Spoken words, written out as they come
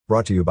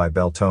brought to you by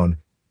Beltone,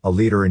 a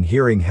leader in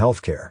hearing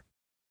healthcare.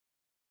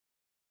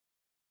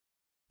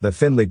 The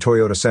Findlay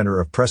Toyota Center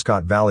of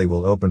Prescott Valley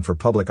will open for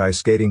public ice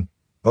skating,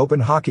 open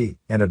hockey,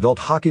 and adult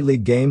hockey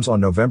league games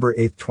on November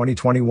 8,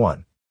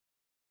 2021.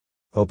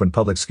 Open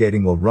public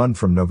skating will run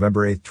from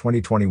November 8,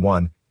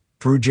 2021,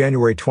 through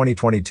January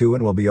 2022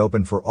 and will be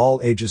open for all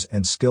ages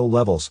and skill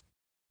levels.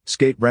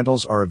 Skate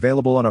rentals are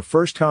available on a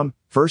first-come,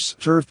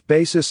 first-served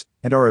basis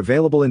and are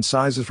available in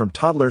sizes from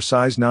toddler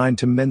size 9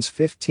 to men's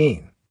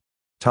 15.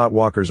 Tot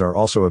walkers are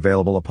also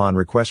available upon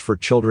request for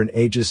children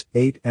ages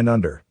 8 and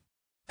under.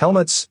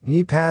 Helmets,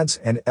 knee pads,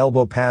 and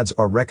elbow pads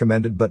are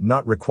recommended but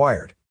not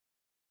required.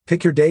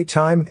 Pick your date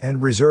time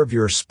and reserve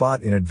your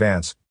spot in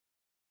advance.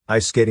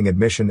 Ice skating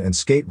admission and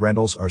skate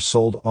rentals are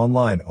sold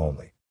online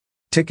only.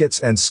 Tickets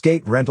and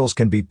skate rentals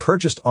can be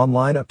purchased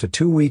online up to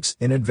 2 weeks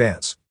in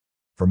advance.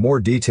 For more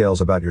details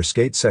about your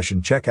skate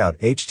session, check out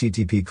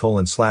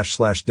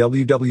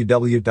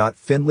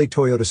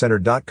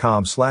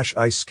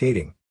http://www.findlaytoyotacenter.com/ice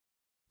skating.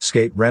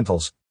 Skate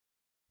rentals.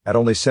 At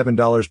only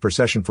 $7 per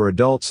session for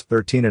adults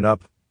 13 and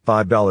up,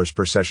 $5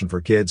 per session for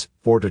kids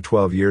 4 to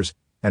 12 years,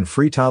 and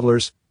free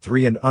toddlers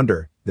 3 and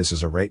under. This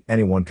is a rate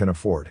anyone can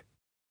afford.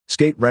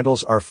 Skate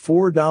rentals are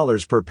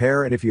 $4 per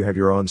pair, and if you have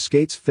your own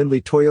skates,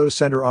 Findlay Toyota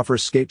Center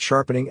offers skate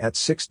sharpening at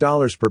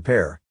 $6 per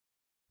pair.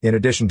 In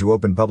addition to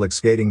open public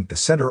skating, the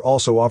center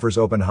also offers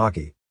open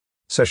hockey.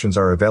 Sessions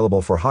are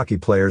available for hockey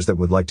players that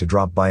would like to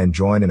drop by and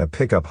join in a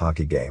pickup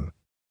hockey game.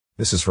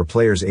 This is for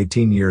players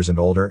 18 years and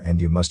older,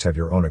 and you must have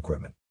your own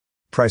equipment.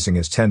 Pricing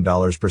is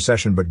 $10 per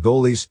session, but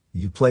goalies,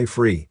 you play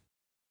free.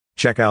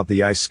 Check out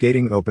the ice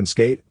skating, open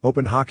skate,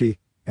 open hockey,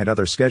 and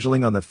other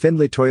scheduling on the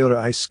Findlay Toyota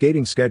ice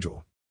skating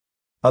schedule.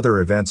 Other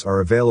events are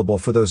available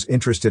for those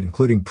interested,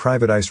 including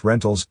private ice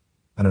rentals,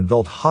 an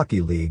adult hockey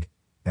league,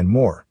 and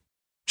more.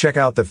 Check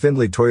out the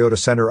Findlay Toyota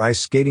Center ice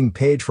skating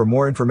page for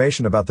more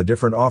information about the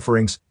different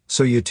offerings,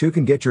 so you too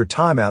can get your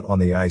time out on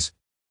the ice.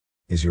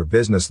 Is your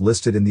business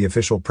listed in the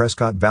official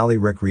Prescott Valley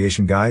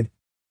Recreation Guide?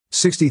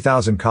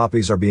 60,000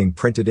 copies are being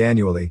printed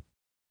annually.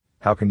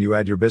 How can you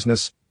add your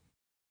business?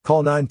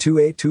 Call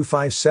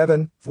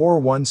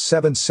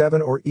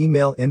 928-257-4177 or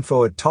email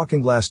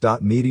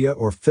info@talkingglass.media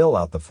or fill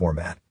out the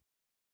format.